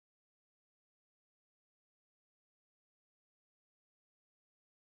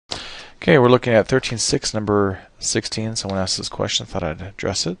Okay, we're looking at 13.6, number 16. Someone asked this question, thought I'd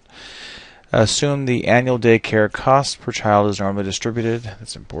address it. Assume the annual daycare cost per child is normally distributed.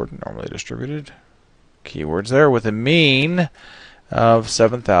 That's important, normally distributed. Keywords there, with a mean of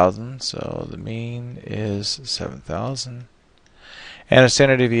 7,000. So the mean is 7,000. And a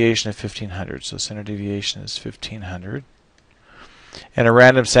standard deviation of 1,500. So standard deviation is 1,500. And a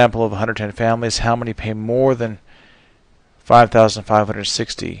random sample of 110 families, how many pay more than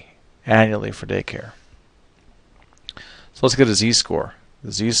 5,560 annually for daycare? So let's get a z-score.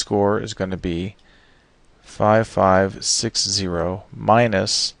 The z-score is going to be 5560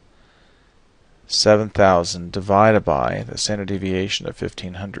 minus 7,000 divided by the standard deviation of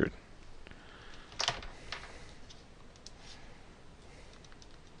 1,500.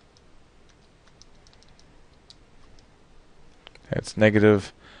 It's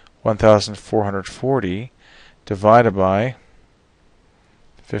negative 1,440 divided by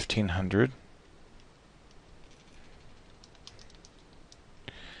 1,500.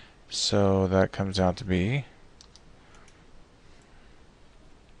 So that comes out to be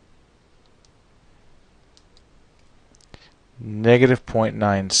negative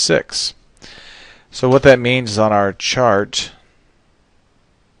 0.96. So what that means is on our chart,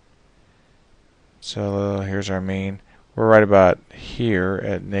 so here's our mean. We're right about here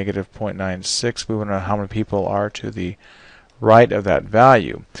at negative 0.96. We want to know how many people are to the right of that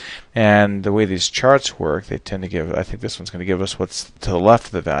value. And the way these charts work, they tend to give, I think this one's going to give us what's to the left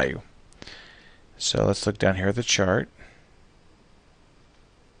of the value. So let's look down here at the chart.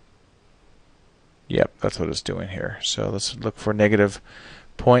 Yep, that's what it's doing here. So let's look for negative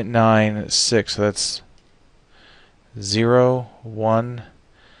 0.96. So that's 0, 1,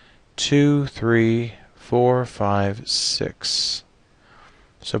 2, 3, 4, 5, 6.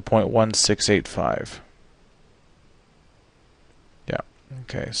 So 0.1685. Yeah.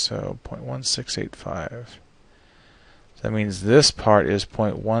 Okay, so 0.1685. So that means this part is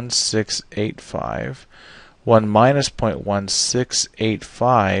 0.1685. 1 minus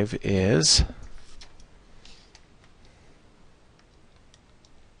 0.1685 is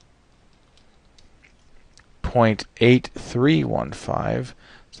 0.8315.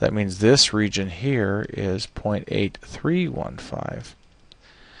 So that means this region here is 0.8315.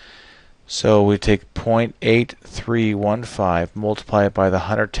 So we take 0.8315, multiply it by the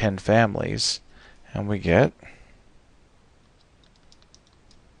 110 families, and we get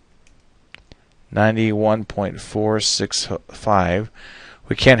 91.465.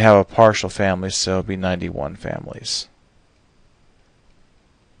 We can't have a partial family, so it'll be 91 families.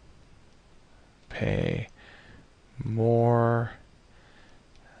 Pay more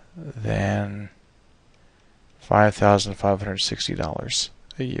than $5,560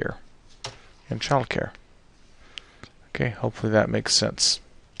 a year in childcare. Okay, hopefully that makes sense.